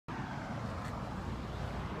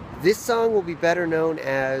This song will be better known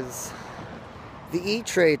as the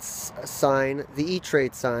E-Trade sign. The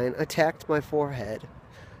E-Trade sign attacked my forehead,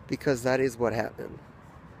 because that is what happened.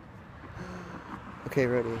 Okay,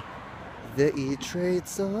 ready? The E-Trade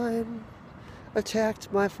sign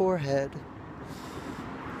attacked my forehead.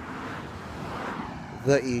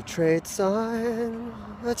 The E-Trade sign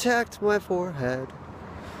attacked my forehead.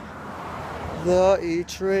 The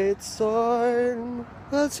E-Trade sign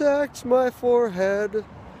attacked my forehead.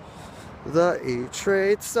 The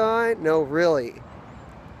E-Trade sign. No, really.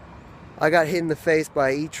 I got hit in the face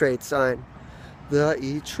by E-Trade sign. The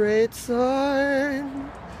E-Trade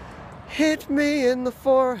sign hit me in the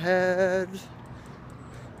forehead.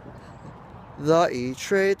 The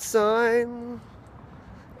E-Trade sign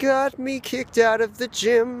got me kicked out of the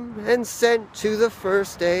gym and sent to the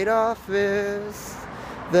first aid office.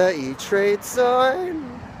 The E-Trade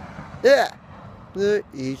sign. Yeah. The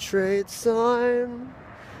E-Trade sign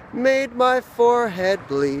made my forehead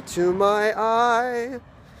bleed to my eye.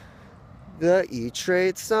 The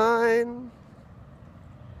E-Trade sign.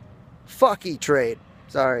 Fuck E-Trade.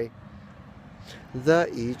 Sorry. The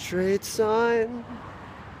E-Trade sign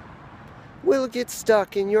will get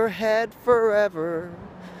stuck in your head forever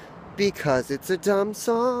because it's a dumb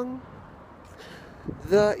song.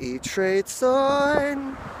 The E-Trade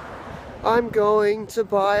sign. I'm going to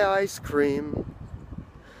buy ice cream.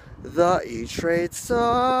 The E-Trade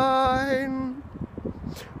sign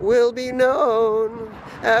will be known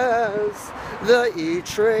as the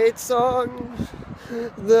E-Trade song.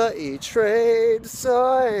 The E-Trade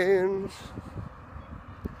sign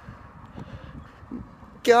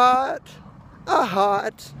got a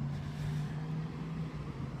hot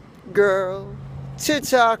girl to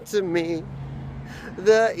talk to me.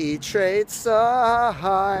 The E-Trade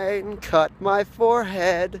sign cut my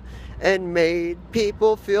forehead and made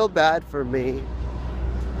people feel bad for me.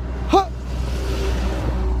 Huh!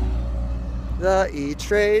 The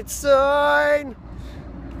E-Trade sign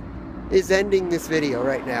is ending this video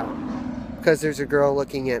right now because there's a girl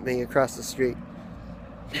looking at me across the street.